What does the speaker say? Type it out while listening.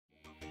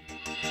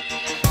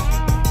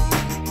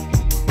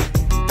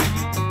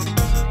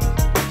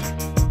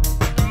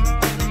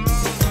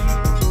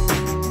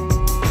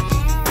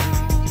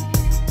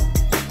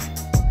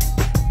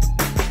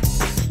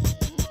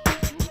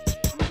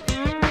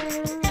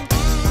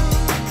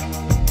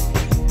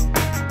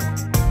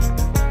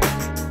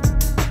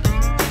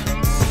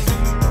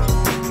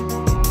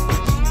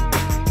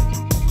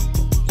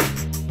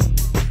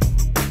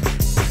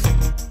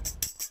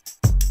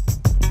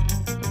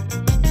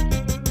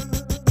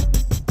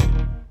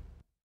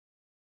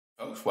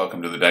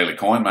Welcome to the Daily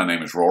Coin. My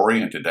name is Rory,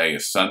 and today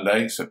is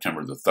Sunday,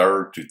 September the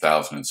 3rd,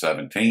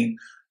 2017,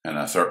 and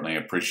I certainly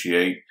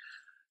appreciate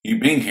you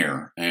being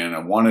here. And I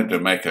wanted to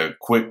make a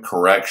quick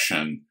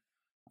correction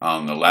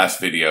on the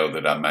last video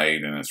that I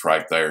made, and it's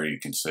right there. You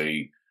can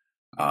see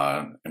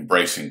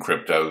Embracing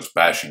Cryptos,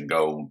 Bashing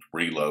Gold,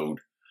 Reload.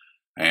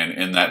 And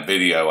in that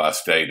video, I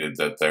stated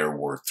that there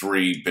were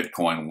 3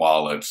 Bitcoin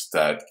wallets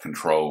that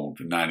controlled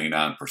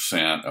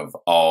 99% of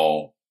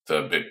all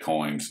the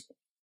Bitcoins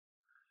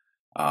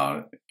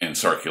in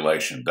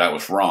circulation. That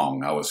was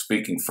wrong. I was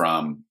speaking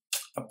from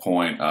a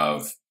point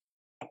of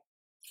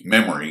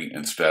memory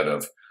instead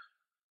of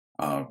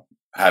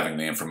having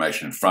the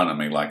information in front of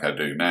me like I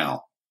do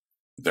now.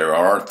 There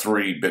are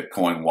 3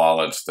 Bitcoin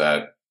wallets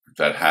that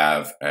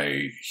have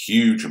a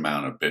huge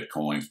amount of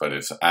Bitcoins, but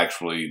it's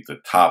actually the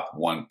top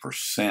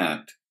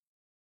 1%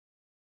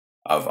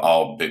 of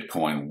all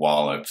Bitcoin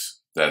wallets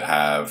that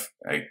have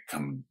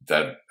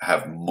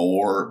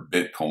more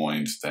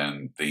Bitcoins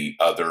than the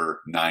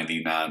other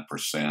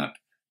 99%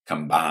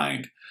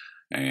 combined.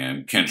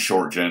 And Ken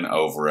Shortgen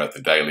over at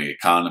the Daily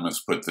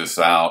Economist put this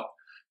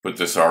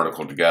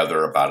article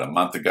together about a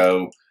month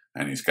ago,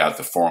 and he's got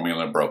the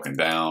formula broken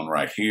down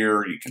right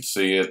here. You can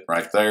see it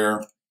right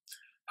there.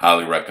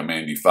 Highly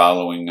recommend you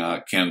following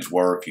Ken's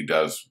work. He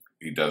does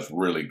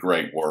really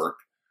great work,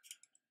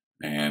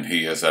 and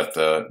he is at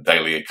the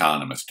Daily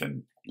Economist.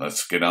 And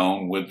let's get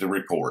on with the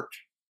report.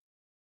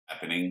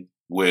 Happening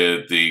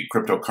with the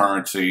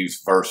cryptocurrencies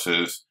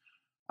versus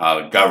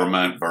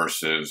government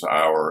versus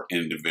our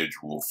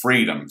individual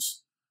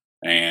freedoms.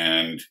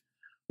 And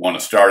want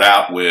to start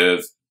out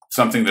with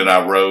something that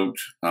I wrote.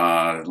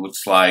 It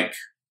looks like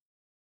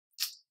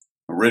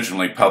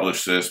originally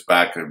published this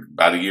back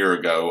about a year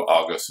ago,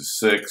 August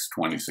 6,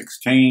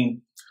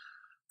 2016,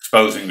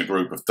 exposing the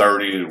group of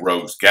 30, the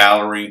Rogues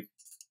Gallery.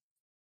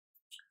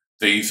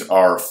 These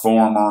are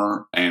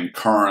former and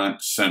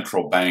current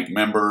central bank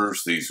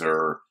members. These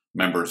are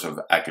members of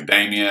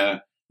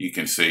academia. You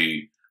can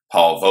see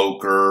Paul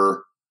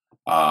Volcker,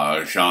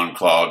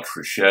 Jean-Claude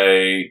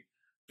Trichet,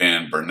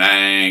 Ben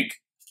Bernanke.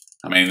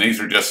 I mean, these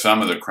are just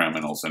some of the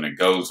criminals, and it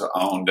goes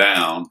on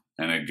down,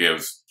 and it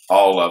gives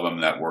all of them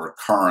that were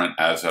current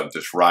as of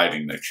this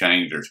writing that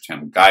changed. There's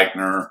Tim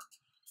Geithner,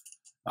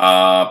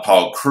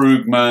 Paul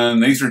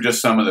Krugman. These are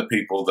just some of the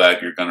people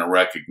that you're going to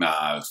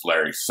recognize.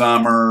 Larry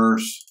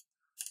Summers.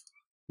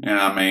 And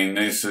I mean,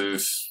 this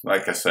is,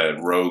 like I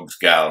said, Rogues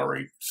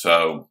Gallery.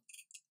 So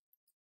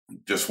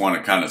just want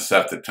to kind of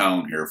set the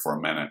tone here for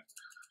a minute.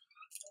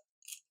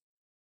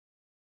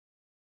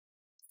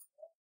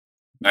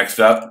 Next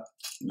up,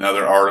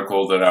 another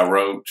article that I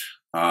wrote.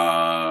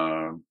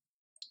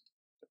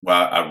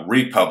 Well, I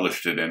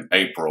republished it in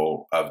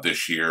April of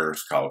this year.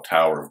 It's called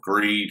Tower of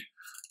Greed.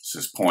 This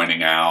is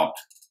pointing out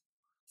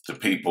the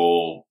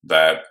people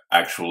that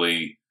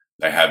actually,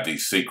 they have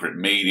these secret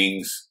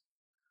meetings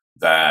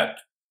that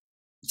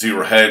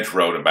Zero Hedge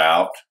wrote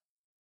about,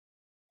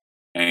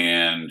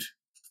 and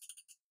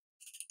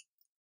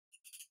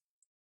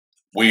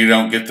we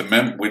don't get the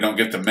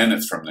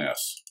minutes from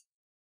this.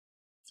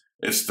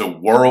 It's the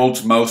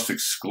world's most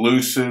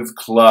exclusive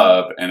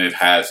club, and it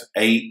has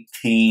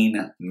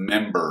 18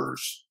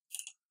 members.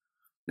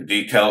 The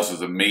details of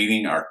the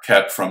meeting are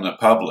kept from the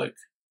public.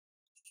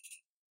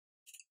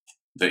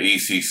 The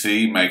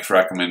ECC makes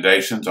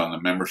recommendations on the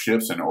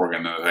memberships and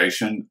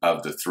organization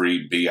of the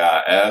 3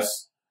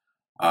 BIS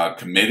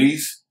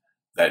committees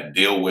that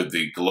deal with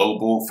the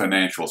global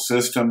financial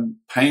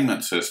system,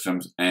 payment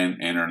systems, and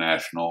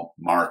international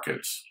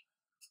markets.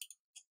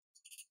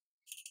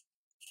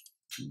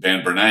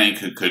 Ben Bernanke,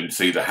 who couldn't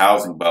see the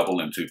housing bubble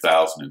in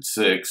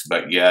 2006,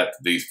 but yet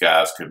these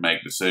guys could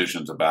make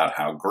decisions about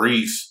how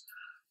Greece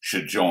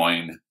should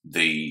join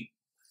the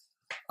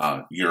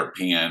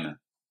European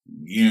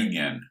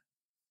Union.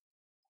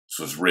 This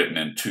was written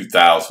in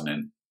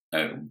 2000,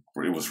 it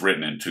was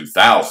written in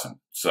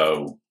 2000.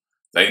 So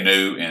they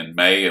knew in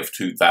May of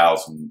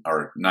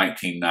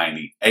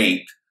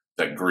 1998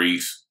 that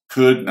Greece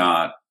could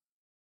not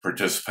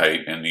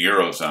participate in the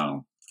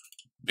Eurozone,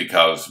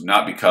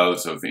 not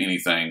because of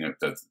anything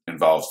that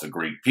involves the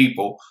Greek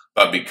people,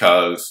 but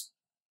because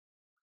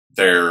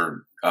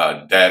their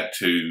debt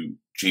to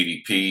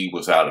GDP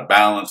was out of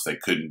balance. They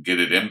couldn't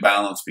get it in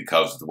balance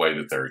because of the way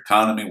that their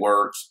economy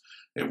works.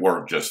 It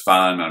worked just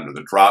fine under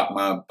the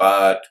drachma,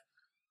 but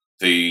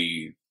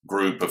the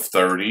group of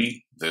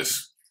 30,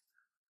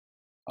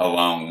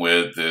 along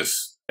with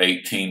this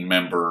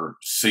 18-member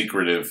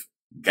secretive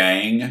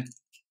gang,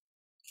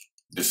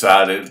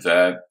 decided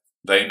that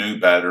they knew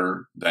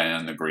better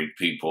than the Greek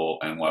people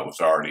and what was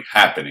already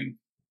happening.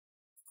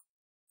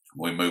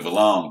 We move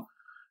along.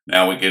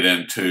 Now we get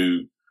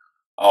into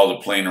all the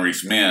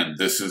plenary's men.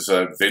 This is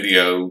a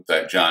video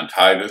that John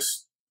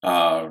Titus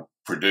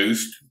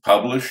produced,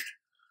 published,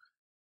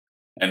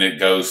 and it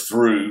goes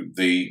through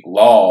the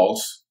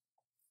laws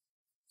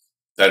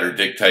that are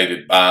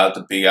dictated by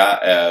the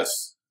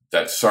BIS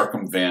that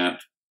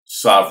circumvent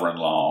sovereign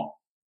law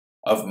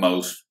of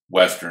most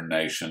Western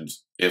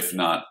nations, if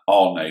not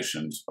all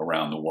nations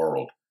around the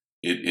world.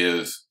 It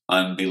is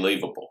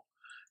unbelievable.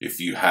 If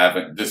you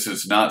haven't, this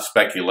is not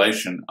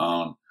speculation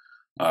on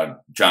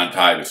John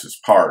Titus's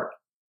part.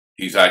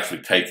 He's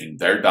actually taking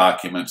their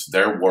documents,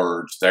 their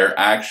words, their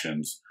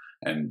actions,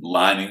 and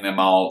lining them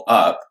all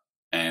up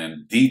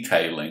and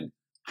detailing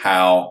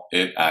how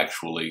it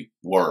actually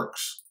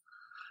works.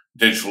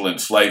 Digital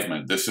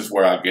enslavement. This is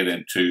where I get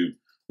into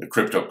the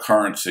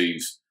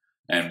cryptocurrencies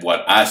and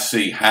what I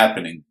see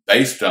happening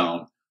based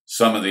on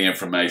some of the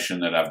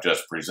information that I've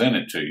just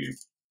presented to you.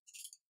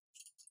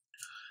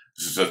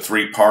 This is a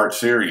 3-part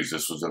series.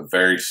 This was a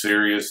very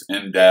serious,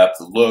 in-depth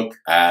look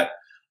at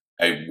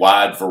a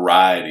wide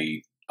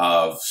variety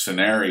of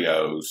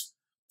scenarios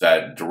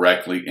that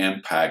directly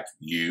impact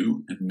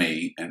you and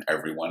me and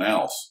everyone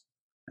else,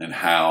 and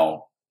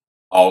how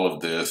all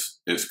of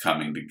this is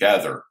coming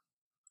together.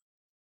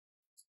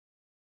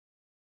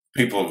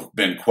 People have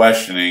been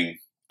questioning,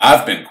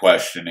 I've been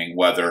questioning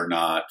whether or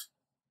not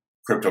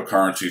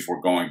cryptocurrencies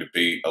were going to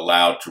be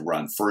allowed to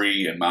run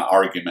free, and my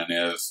argument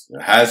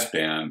has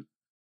been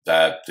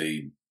that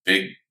the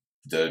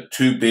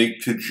too big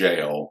to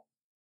jail,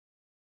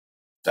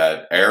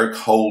 that Eric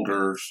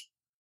Holder's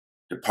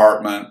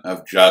Department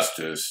of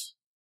Justice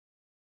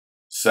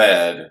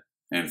said,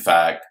 in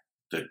fact,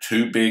 the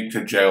too big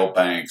to jail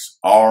banks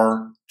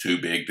are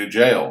too big to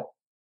jail,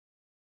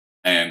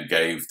 and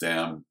gave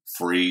them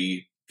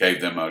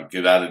a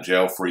get out of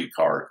jail free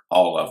card,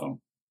 all of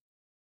them.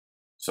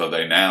 So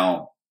they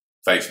now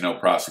face no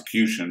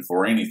prosecution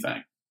for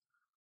anything.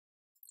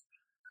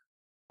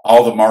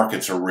 All the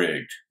markets are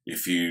rigged.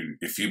 If you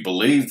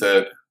believe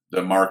that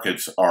the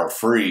markets are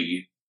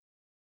free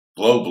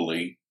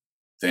globally,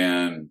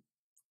 then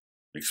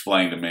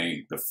explain to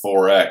me the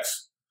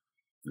Forex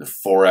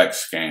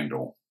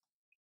scandal.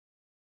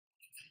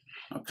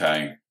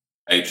 Okay,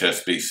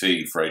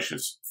 HSBC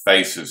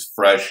faces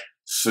fresh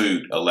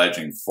suit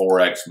alleging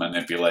Forex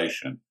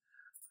manipulation.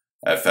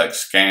 FX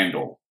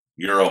scandal,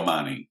 Euro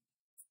money,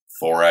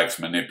 Forex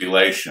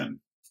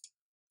manipulation.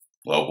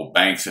 Global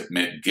banks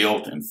admit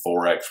guilt in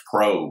Forex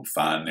probe,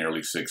 fined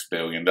nearly $6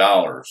 billion.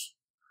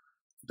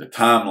 The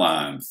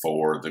timeline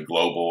for the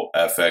global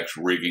FX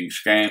rigging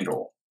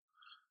scandal.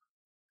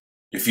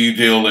 If you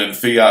deal in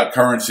fiat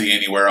currency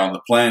anywhere on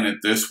the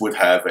planet, this would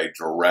have a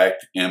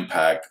direct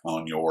impact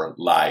on your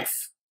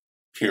life,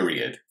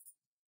 period.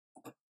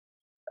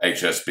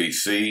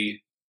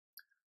 HSBC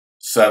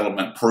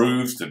settlement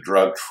proves the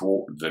drug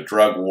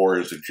war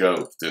is a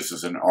joke. This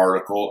is an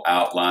article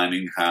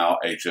outlining how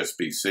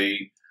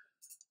HSBC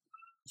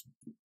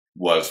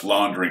was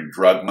laundering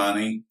drug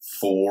money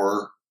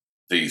for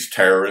these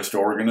terrorist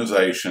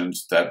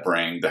organizations that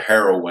bring the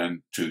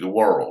heroin to the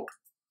world.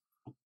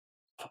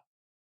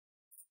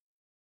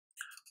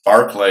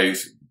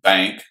 Barclays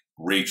Bank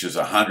reaches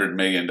 $100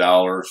 million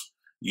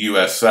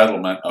U.S.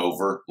 settlement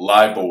over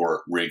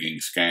LIBOR rigging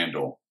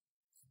scandal.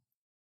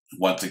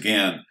 Once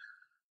again,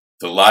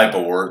 the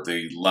LIBOR,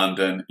 the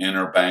London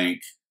Interbank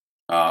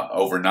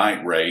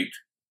overnight rate,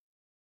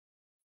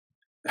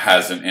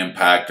 has an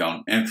impact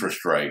on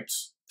interest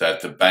rates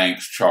that the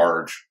banks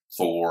charge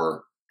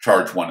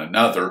one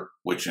another,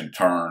 which in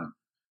turn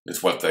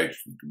is what they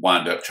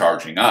wind up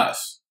charging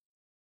us.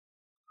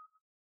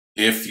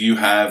 If you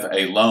have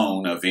a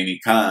loan of any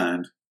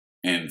kind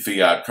in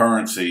fiat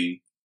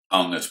currency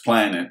on this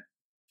planet,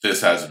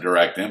 this has a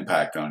direct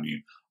impact on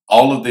you.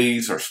 All of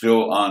these are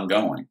still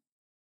ongoing.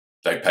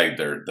 They paid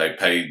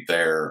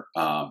their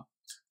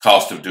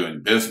cost of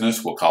doing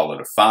business. We'll call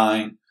it a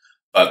fine,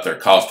 but their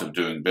cost of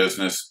doing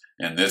business,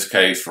 in this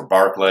case for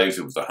Barclays,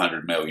 it was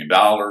 $100 million.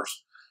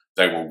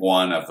 They were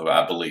one of,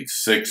 I believe,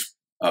 6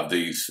 of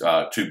these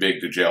too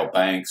big to jail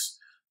banks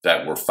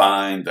that were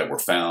fined, that were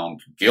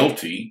found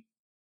guilty.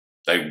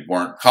 It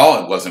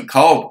wasn't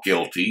called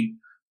guilty,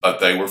 but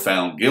they were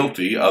found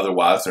guilty.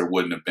 Otherwise, there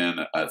wouldn't have been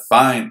a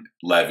fine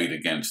levied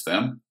against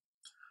them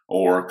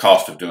or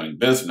cost of doing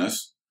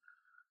business.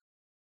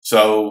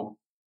 So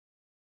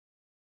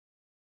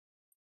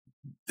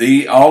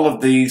all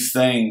of these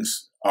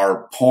things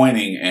are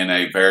pointing in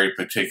a very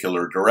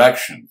particular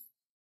direction.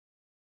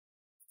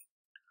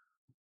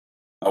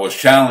 I was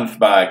challenged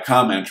by a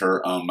commenter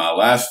on my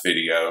last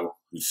video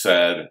who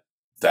said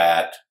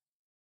that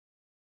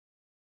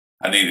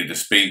I needed to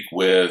speak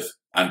with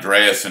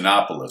Andreas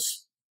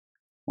Anopoulos.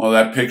 Well,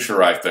 that picture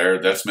right there,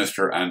 that's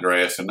Mr.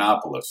 Andreas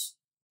Anopoulos.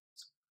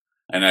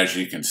 And as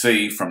you can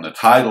see from the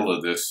title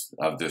of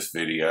this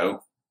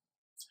video,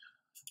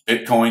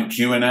 Bitcoin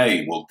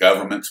Q&A, will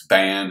governments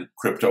ban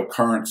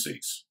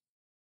cryptocurrencies?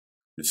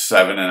 It's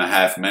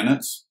 7.5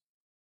 minutes,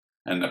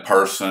 and the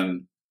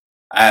person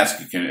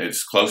asked,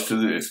 it's close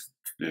to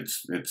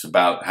it's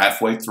about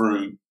halfway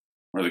through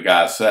where the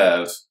guy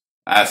says,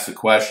 ask the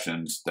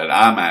questions that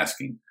I'm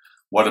asking.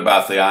 What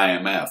about the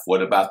IMF?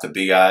 What about the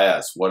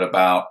BIS? What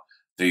about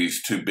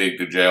these too big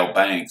to jail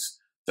banks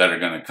that are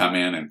going to come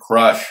in and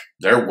crush?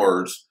 Their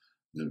words,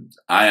 the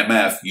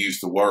IMF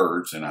used the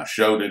words, and I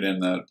showed it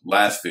in the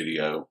last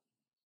video,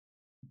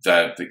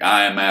 that the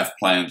IMF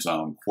plans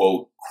on,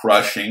 quote,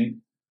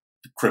 crushing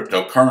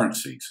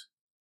cryptocurrencies,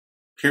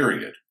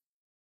 period.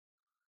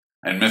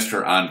 And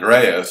Mr.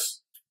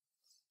 Andreas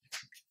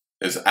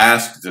is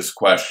asked this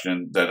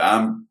question that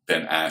I've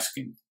been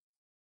asking.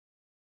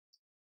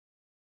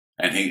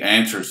 And he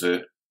answers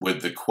it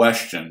with the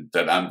question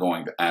that I'm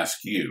going to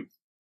ask you.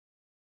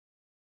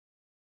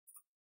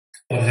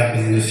 What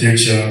happens in the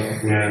future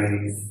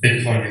when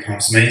Bitcoin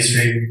becomes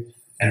mainstream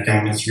and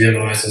governments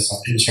realize that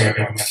some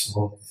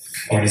intra-governmental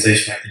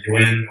organization like the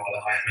UN or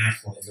the IMF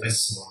or the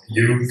US or the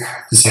EU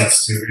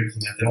decides to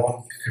implement their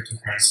own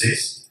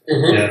cryptocurrencies?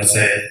 Let's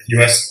say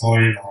US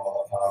coin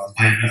or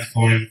IMF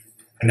coin,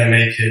 and they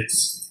make it,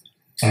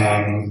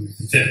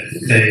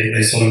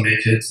 they sort of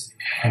make it,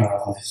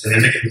 they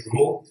make it a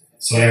rule,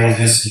 so everyone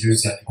has to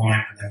use that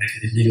coin, and they make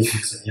it illegal to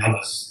use any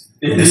others.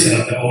 They set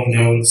up their own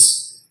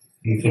nodes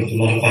and put a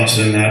lot of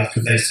budget in that.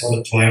 Could they sort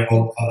of drive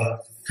all other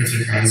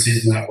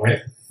cryptocurrencies in that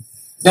way?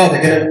 No,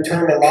 they're going to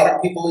turn a lot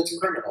of people into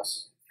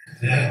criminals.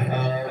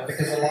 Yeah.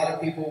 Because a lot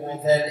of people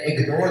will then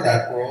ignore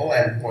that rule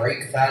and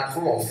break that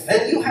rule.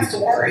 And you have to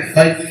worry.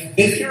 Like,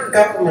 if your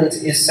government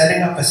is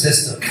setting up a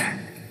system,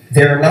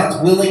 they're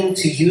not willing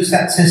to use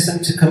that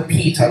system to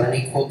compete on an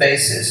equal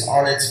basis,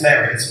 on its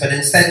merits, but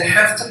instead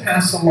have to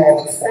pass a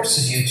law that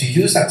forces you to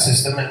use that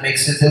system and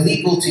makes it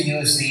illegal to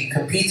use the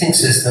competing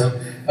system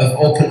of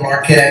open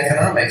market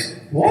economics.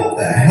 What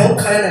the hell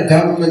kind of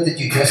government did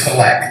you just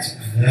elect?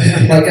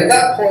 Like, at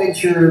that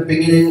point, you're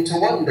beginning to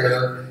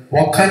wonder,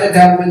 what kind of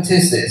government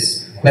is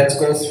this? Let's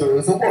go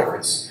through the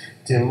words.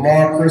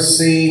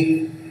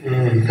 Democracy,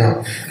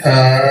 no.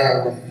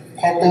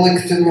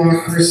 Public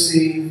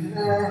democracy,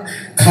 no.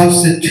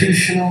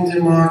 Constitutional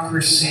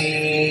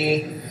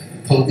democracy,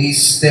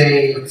 police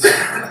state,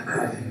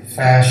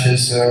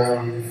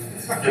 fascism,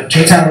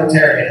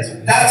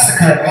 totalitarianism. That's the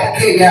kind of,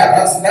 okay, yeah,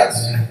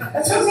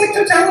 that sounds like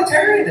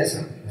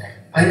totalitarianism.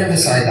 I never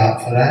signed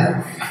up for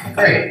that.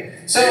 Great.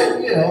 So,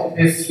 you know,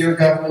 if your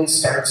government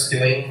starts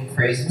doing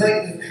crazy,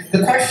 like,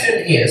 the question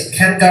is,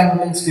 can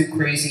governments do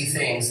crazy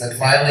things that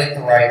violate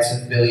the rights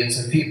of billions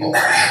of people?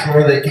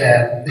 Sure they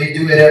can. They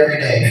do it every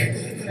day.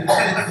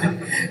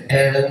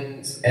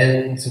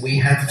 and we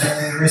have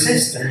to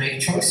resist and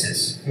make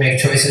choices. Make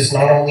choices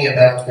not only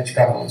about which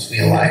governments we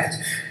elect,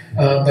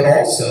 but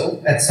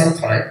also, at some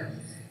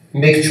time,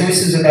 make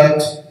choices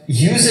about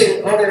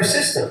using other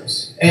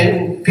systems.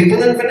 And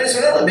people in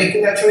Venezuela are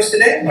making that choice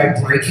today by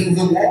breaking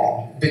the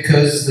law,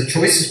 because the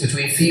choice is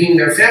between feeding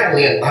their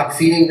family and not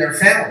feeding their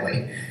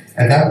family.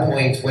 At that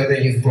point, whether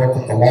you've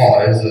broken the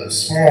law is a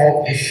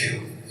small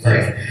issue,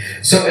 right?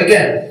 So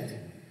again,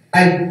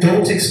 I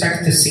don't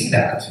expect to see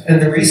that.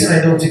 And the reason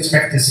I don't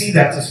expect to see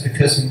that is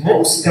because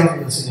most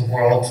governments in the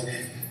world,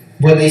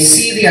 when they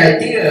see the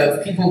idea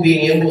of people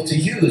being able to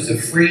use a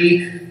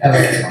free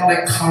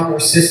electronic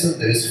commerce system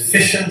that is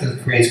efficient,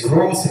 that creates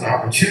growth and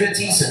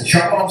opportunities and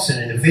jobs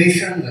and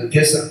innovation, that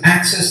gives them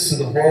access to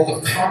the world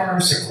of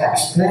commerce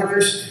across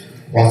borders,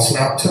 what's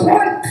not to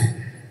like?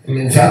 I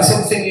mean, that's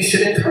something you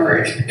should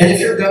encourage. And if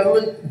your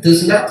government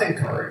does not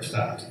encourage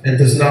that, and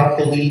does not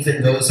believe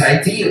in those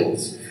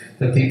ideals,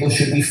 that people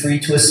should be free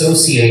to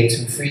associate,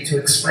 and free to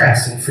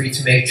express, and free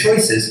to make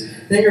choices,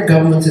 then your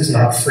government is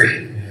not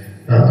free.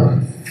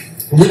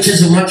 Which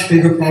is a much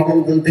bigger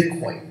problem than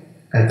Bitcoin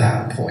at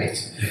that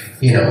point.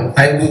 You know,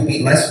 I would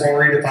be less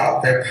worried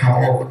about their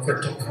power over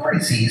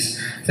cryptocurrencies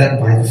than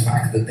by the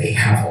fact that they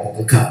have all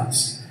the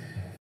guns.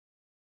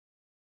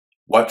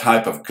 What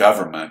type of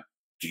government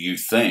do you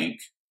think,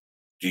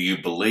 do you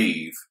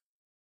believe,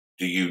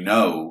 do you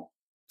know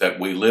that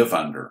we live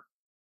under?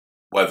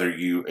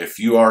 If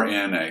you are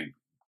in a,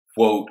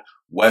 quote,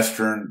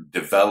 Western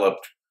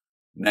developed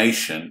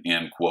nation,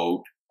 end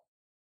quote,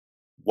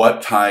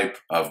 what type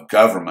of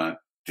government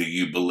do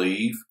you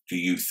believe, do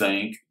you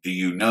think, do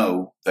you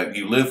know that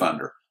you live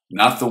under?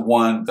 Not the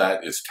one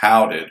that is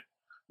touted,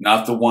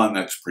 not the one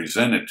that's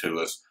presented to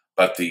us,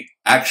 but the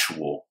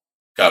actual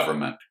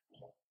government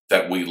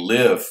that we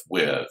live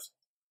with,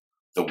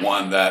 the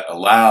one that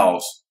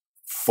allows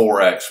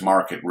Forex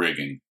market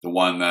rigging, the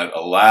one that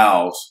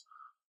allows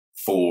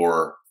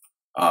for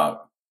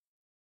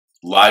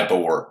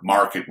LIBOR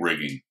market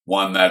rigging,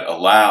 one that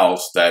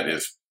allows, that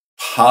is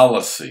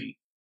policy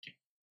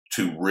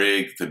to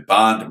rig the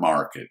bond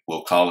market.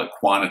 We'll call it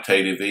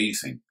quantitative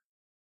easing.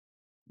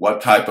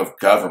 What type of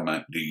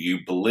government do you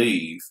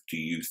believe, do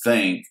you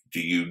think, do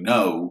you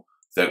know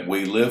that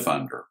we live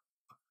under?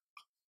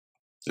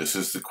 This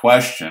is the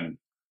question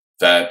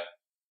that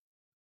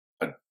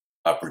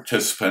a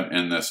participant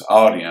in this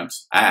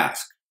audience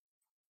asked.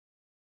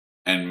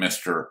 And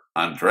Mr.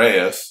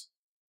 Andreas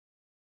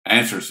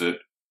answers it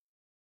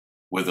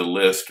with a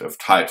list of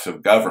types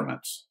of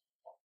governments.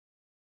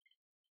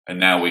 And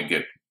now we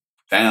get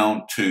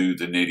down to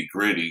the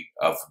nitty-gritty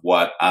of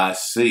what I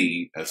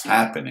see as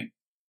happening.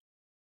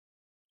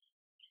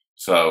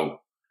 So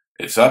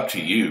it's up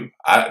to you.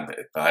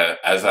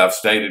 As I've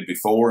stated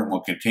before and will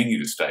continue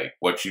to state,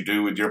 what you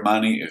do with your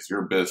money is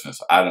your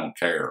business. I don't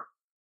care.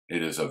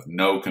 It is of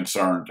no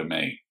concern to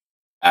me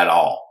at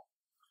all.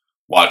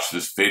 Watch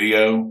this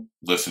video,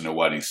 listen to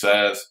what he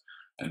says,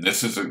 and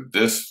this is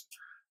this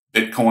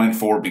Bitcoin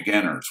for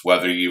beginners,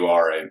 whether you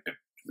are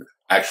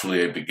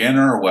actually a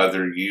beginner or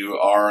whether you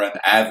are an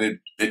avid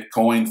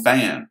Bitcoin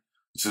fan,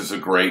 this is a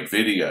great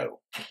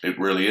video. It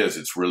really is.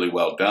 It's really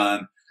well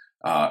done.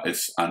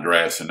 It's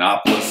Andreas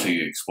Anopoulos.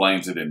 He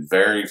explains it in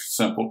very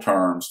simple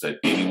terms that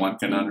anyone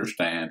can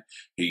understand.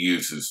 He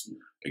uses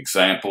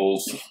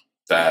examples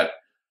that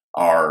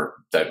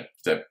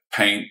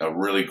paint a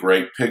really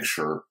great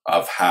picture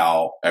of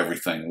how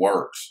everything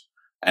works.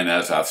 And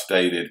as I've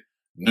stated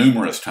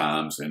numerous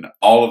times in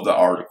all of the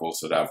articles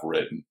that I've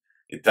written,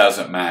 it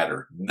doesn't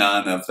matter.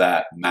 None of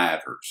that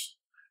matters.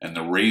 And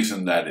the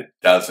reason that it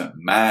doesn't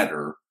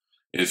matter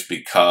is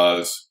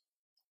because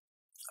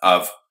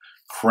of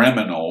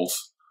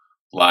criminals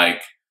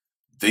like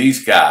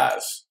these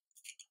guys.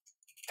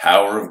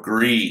 Tower of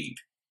Greed.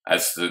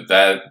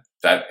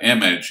 That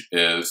image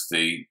is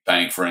the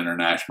Bank for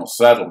International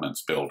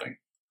Settlements building.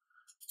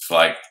 It's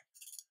like,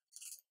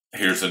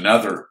 here's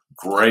another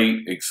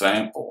great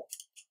example.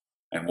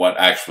 And what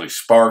actually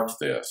sparked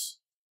this,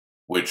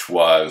 which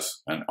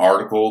was an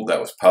article that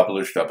was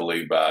published, I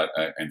believe,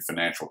 in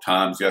Financial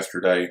Times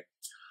yesterday,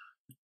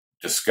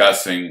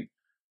 discussing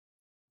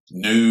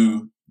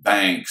new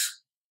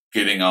banks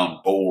getting on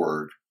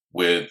board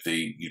with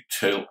the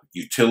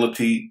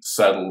utility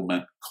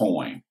settlement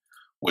coin,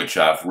 which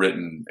I've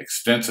written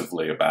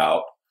extensively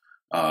about.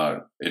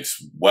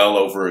 It's well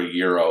over a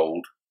year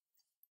old,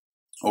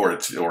 or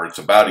it's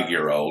about a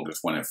year old is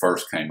when it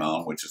first came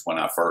on, which is when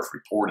I first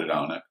reported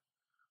on it.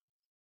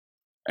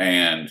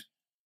 And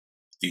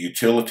the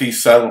utility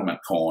settlement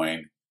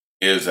coin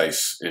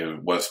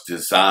was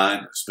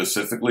designed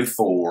specifically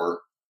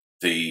for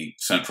the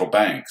central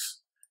banks,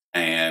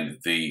 and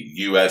the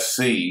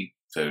USC,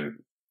 the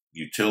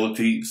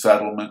utility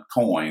settlement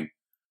coin,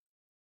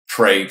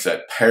 trades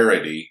at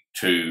parity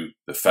to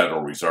the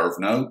Federal Reserve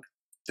note,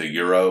 the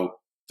euro,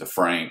 the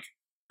franc,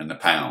 and the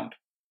pound.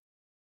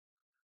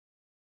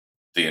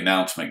 The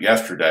announcement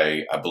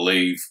yesterday, I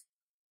believe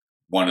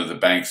one of the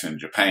banks in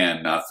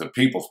Japan, not the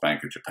People's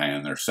Bank of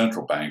Japan, their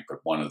central bank, but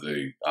one of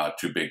the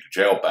too big to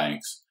jail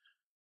banks,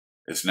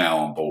 is now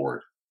on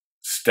board.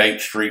 State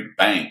Street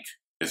Bank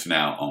is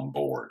now on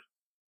board.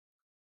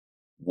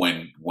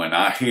 When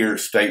I hear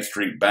State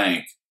Street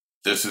Bank,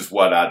 this is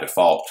what I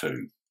default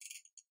to.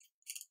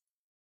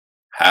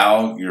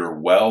 How your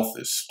wealth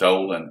is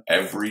stolen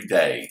every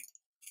day.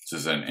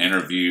 This is an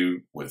interview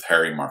with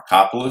Harry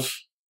Markopoulos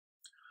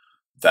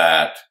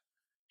that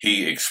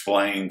he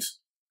explains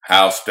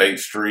how State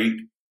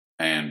Street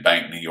and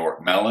Bank New York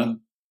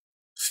Mellon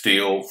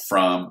steal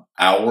from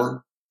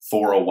our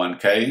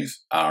 401ks,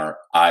 our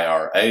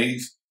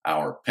IRAs,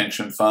 our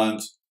pension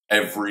funds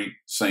every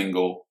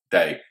single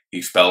day.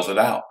 He spells it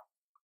out.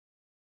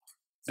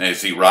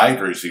 Is he right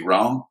or is he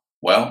wrong?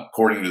 Well,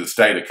 according to the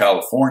state of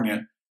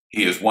California,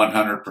 he is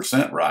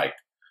 100% right,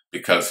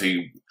 because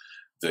the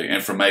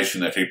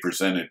information that he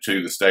presented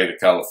to the state of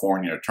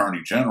California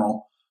Attorney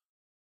General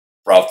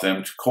brought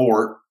them to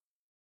court,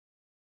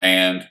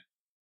 and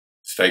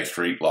State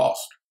Street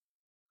lost.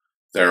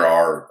 There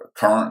are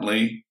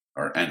currently,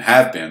 and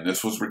have been,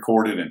 this was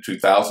recorded in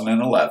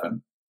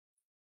 2011,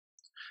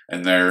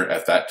 and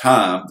at that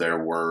time,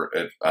 there were,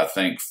 I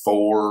think, 3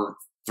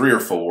 or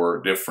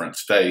 4 different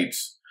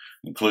states,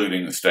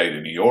 including the state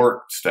of New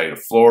York, state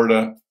of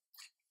Florida,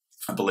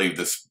 I believe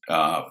this,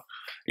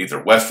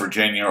 either West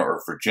Virginia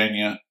or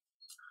Virginia,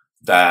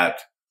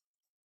 that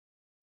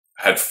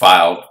had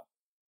filed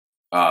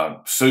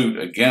suit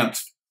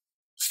against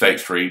State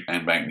Street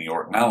and Bank New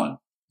York Mellon.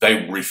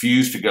 They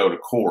refuse to go to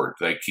court.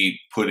 They keep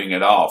putting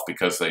it off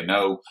because they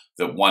know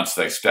that once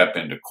they step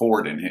into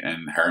court, and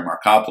Harry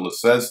Markopoulos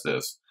says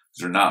this,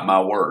 these are not my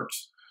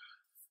words,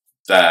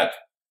 that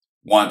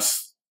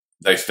once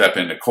they step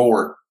into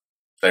court,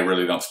 they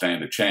really don't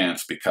stand a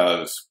chance,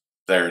 because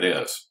there it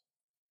is.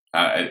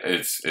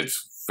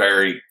 It's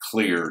very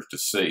clear to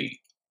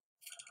see.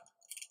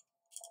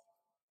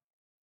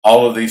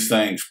 All of these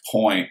things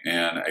point in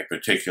a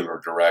particular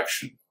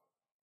direction.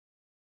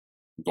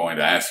 I'm going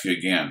to ask you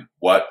again,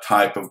 what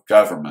type of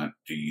government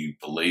do you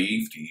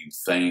believe, do you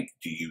think,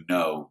 do you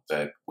know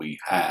that we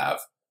have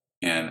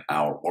in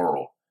our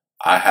world?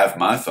 I have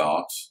my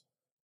thoughts.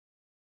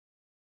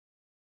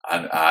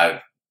 I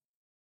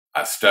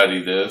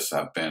study this.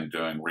 I've been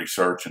doing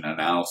research and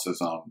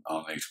analysis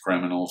on these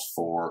criminals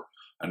for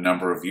a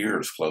number of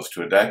years, close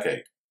to a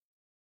decade.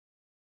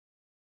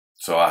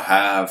 So I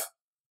have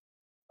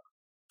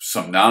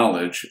some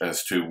knowledge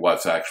as to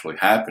what's actually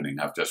happening.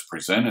 I've just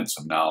presented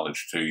some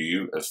knowledge to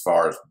you as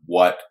far as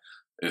what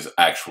is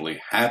actually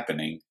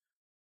happening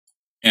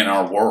in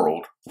our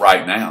world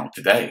right now,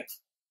 today,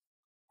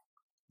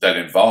 that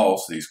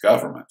involves these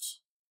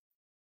governments.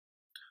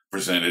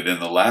 Presented in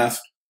the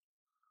last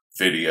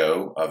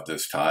video of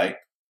this type,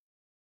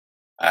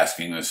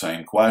 asking the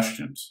same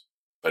questions.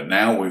 But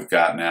now we've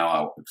got,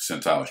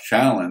 since I was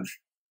challenged,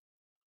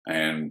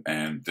 and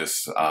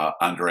this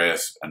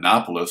Andreas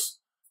Anopoulos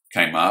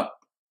came up,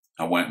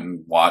 I went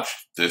and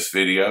watched this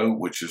video,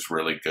 which is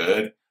really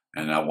good,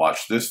 and I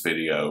watched this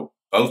video,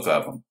 both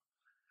of them.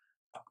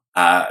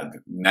 I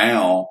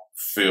now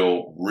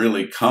feel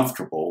really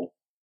comfortable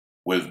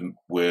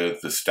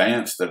with the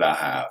stance that I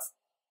have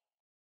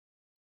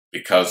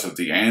because of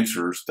the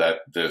answers that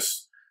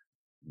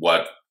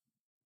what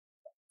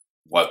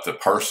the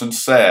person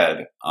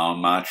said on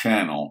my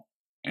channel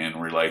in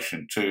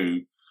relation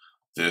to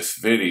this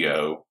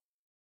video.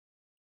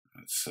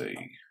 Let's see.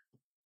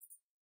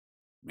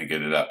 Let me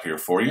get it up here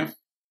for you.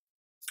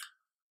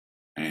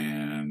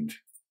 And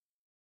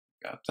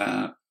got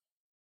that.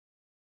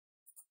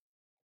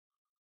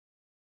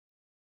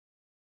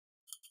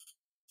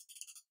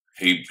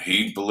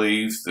 He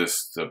believes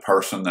the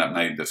person that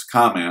made this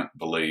comment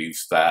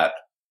believes that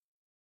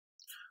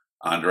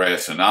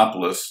Andreas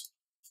Anopoulos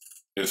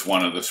is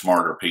one of the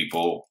smarter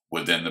people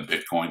within the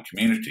Bitcoin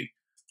community.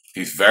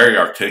 He's very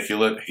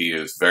articulate. He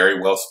is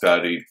very well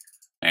studied.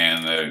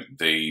 And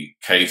the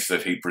case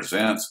that he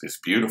presents is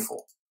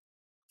beautiful.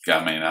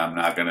 I mean, I'm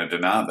not going to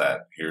deny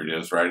that. Here it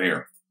is right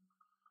here.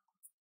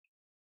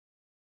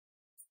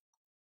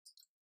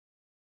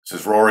 It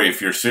says, Rory,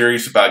 if you're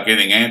serious about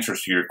getting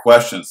answers to your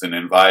questions, then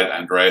invite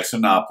Andreas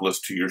Anopoulos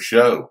to your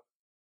show.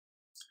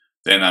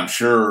 Then I'm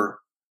sure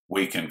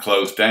we can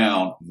close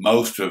down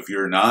most of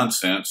your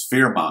nonsense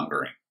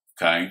fear-mongering,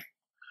 okay?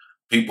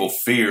 People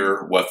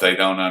fear what they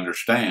don't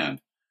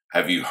understand.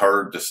 Have you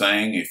heard the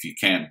saying, if you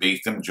can't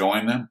beat them,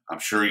 join them? I'm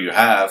sure you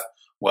have.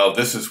 Well,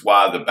 this is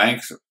why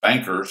the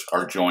bankers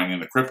are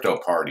joining the crypto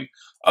party.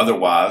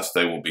 Otherwise,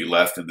 they will be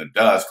left in the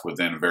dust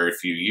within very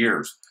few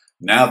years.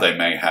 Now they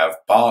may have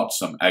bought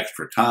some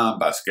extra time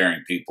by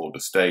scaring people to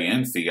stay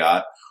in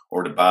fiat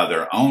or to buy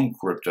their own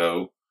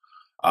crypto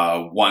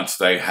once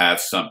they have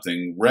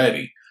something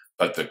ready.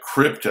 But the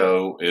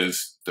crypto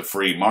is the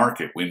free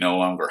market. We no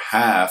longer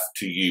have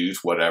to use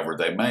whatever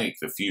they make.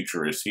 The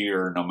future is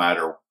here, no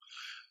matter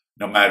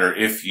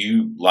if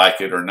you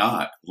like it or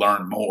not.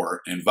 Learn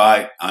more.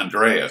 Invite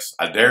Andreas.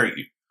 I dare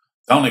you.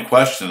 The only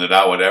question that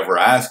I would ever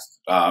ask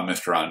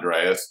Mr.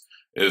 Andreas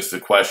is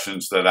the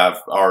questions that I've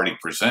already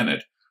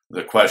presented,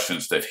 the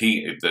questions that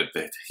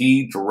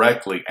he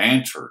directly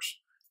answers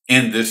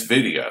in this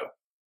video.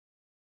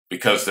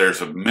 Because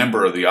there's a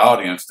member of the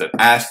audience that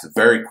asked the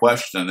very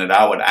question that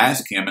I would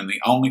ask him, and the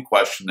only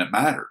question that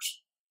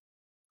matters.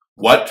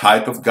 What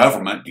type of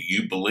government do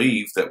you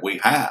believe that we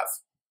have?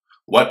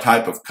 What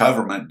type of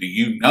government do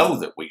you know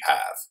that we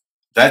have?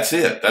 That's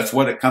it. That's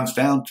what it comes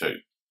down to.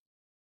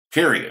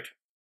 Period.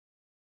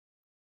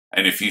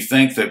 And if you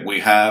think that we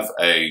have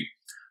a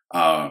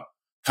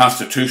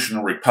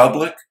constitutional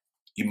republic,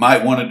 you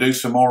might want to do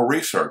some more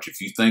research.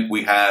 If you think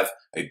we have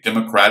a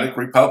democratic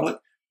republic,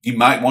 you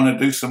might want to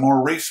do some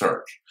more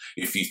research.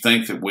 If you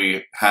think that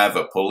we have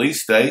a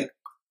police state,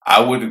 I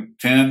would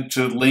tend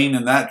to lean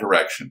in that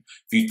direction.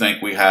 If you think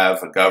we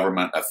have a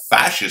government, a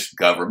fascist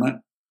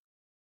government,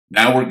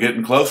 now we're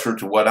getting closer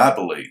to what I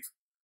believe.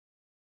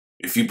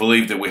 If you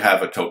believe that we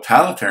have a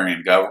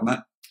totalitarian government,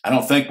 I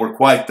don't think we're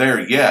quite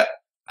there yet.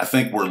 I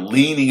think we're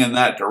leaning in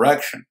that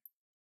direction.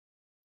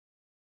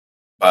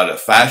 But a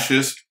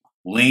fascist,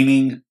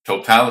 leaning,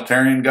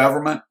 totalitarian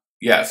government,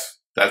 yes,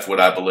 that's what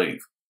I believe.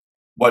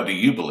 What do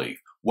you believe?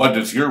 What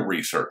does your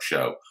research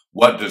show?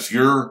 What do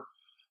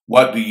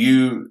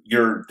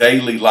your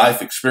daily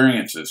life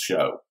experiences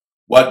show?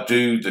 What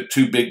do the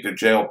too big to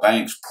jail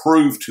banks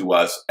prove to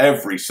us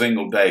every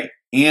single day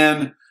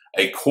in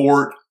a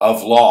court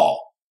of law?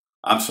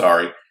 I'm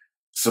sorry,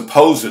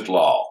 supposed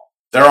law.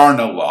 There are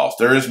no laws.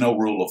 There is no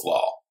rule of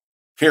law.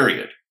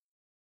 Period.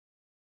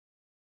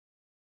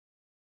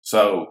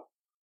 So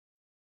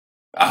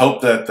I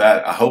hope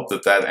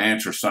that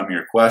answers some of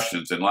your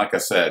questions. And like I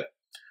said,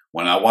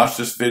 when I watched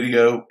this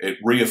video, it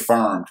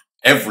reaffirmed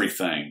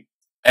everything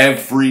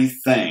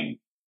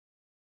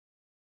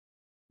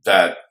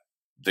that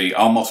the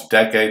almost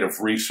decade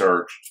of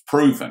research has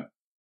proven,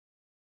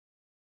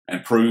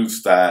 and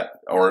proves that,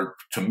 or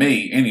to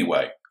me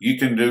anyway, you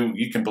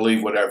can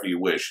believe whatever you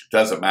wish. It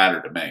doesn't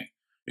matter to me.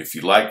 If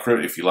you like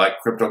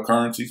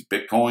cryptocurrencies,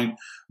 Bitcoin,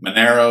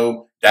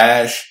 Monero,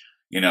 Dash,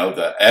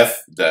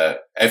 the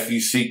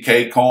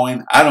FUCK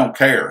coin, I don't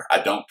care. I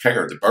don't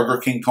care. The Burger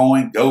King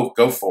coin, go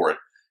for it.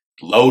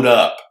 Load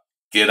up.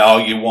 Get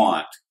all you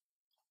want.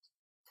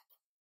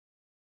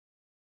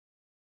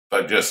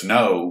 But just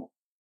know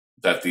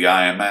that the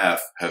IMF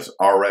has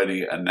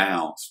already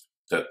announced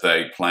that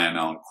they plan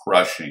on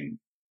crushing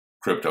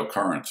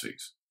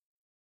cryptocurrencies.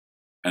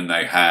 And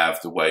they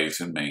have the ways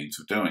and means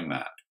of doing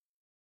that.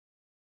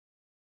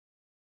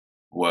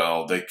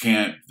 Well, they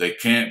can't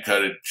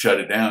shut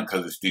it down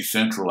because it's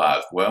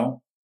decentralized.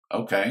 Well,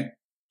 okay.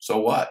 So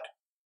what?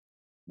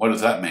 What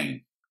does that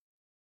mean?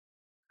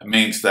 It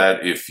means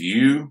that if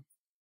you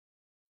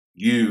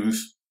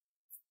use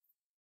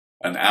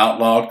an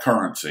outlawed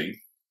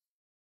currency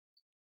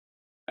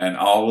and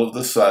all of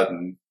a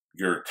sudden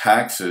your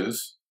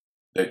taxes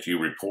that you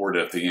report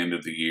at the end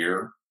of the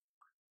year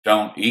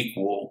don't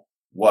equal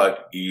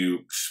what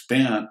you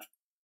spent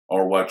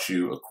or what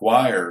you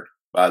acquired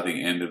by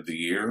the end of the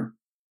year,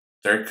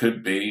 there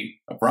could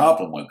be a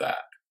problem with that.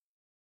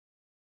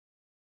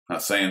 I'm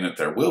not saying that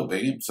there will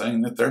be, I'm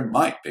saying that there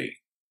might be.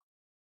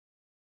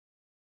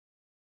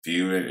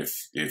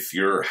 if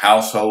your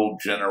household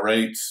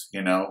generates,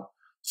 $75,000,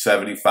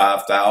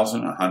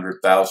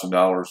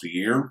 $100,000 a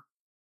year,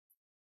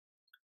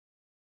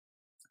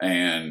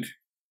 and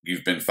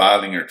you've been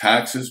filing your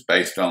taxes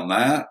based on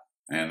that,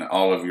 and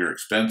all of your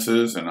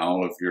expenses and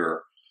all of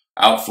your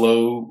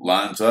outflow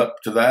lines up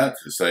to that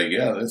to say,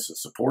 yeah, this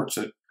supports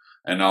it.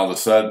 And all of a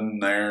sudden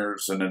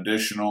there's an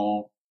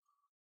additional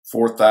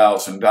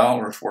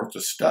 $4,000 worth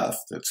of stuff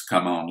that's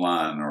come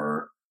online,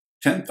 or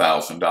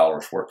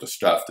 $10,000 worth of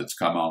stuff that's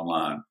come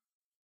online.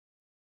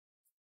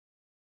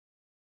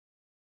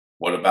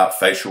 What about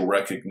facial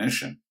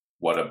recognition?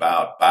 What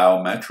about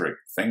biometric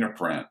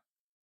fingerprint?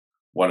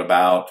 What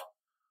about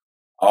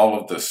all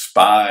of the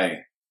spy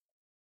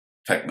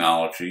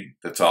technology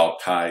that's all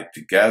tied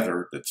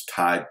together, that's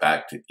tied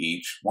back to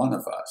each one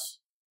of us?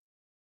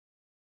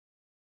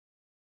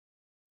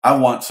 I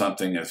want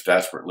something as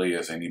desperately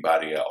as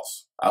anybody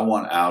else. I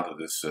want out of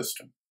this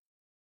system.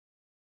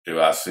 Do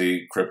I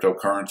see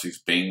cryptocurrencies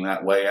being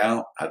that way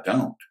out? I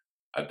don't.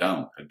 I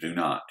do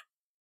not.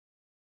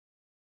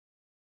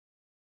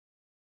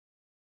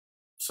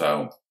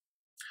 So,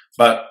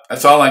 but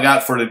that's all I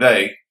got for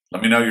today.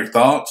 Let me know your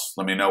thoughts.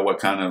 Let me know what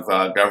kind of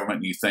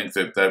government you think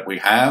that we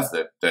have,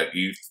 that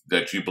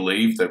you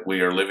believe that we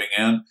are living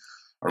in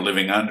or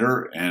living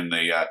under in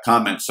the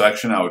comment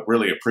section. I would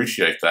really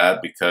appreciate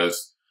that,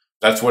 because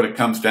that's what it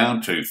comes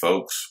down to,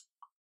 folks.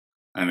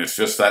 And it's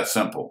just that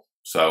simple.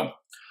 So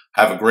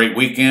have a great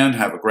weekend.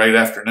 Have a great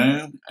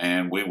afternoon,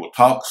 and we will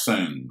talk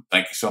soon.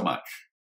 Thank you so much.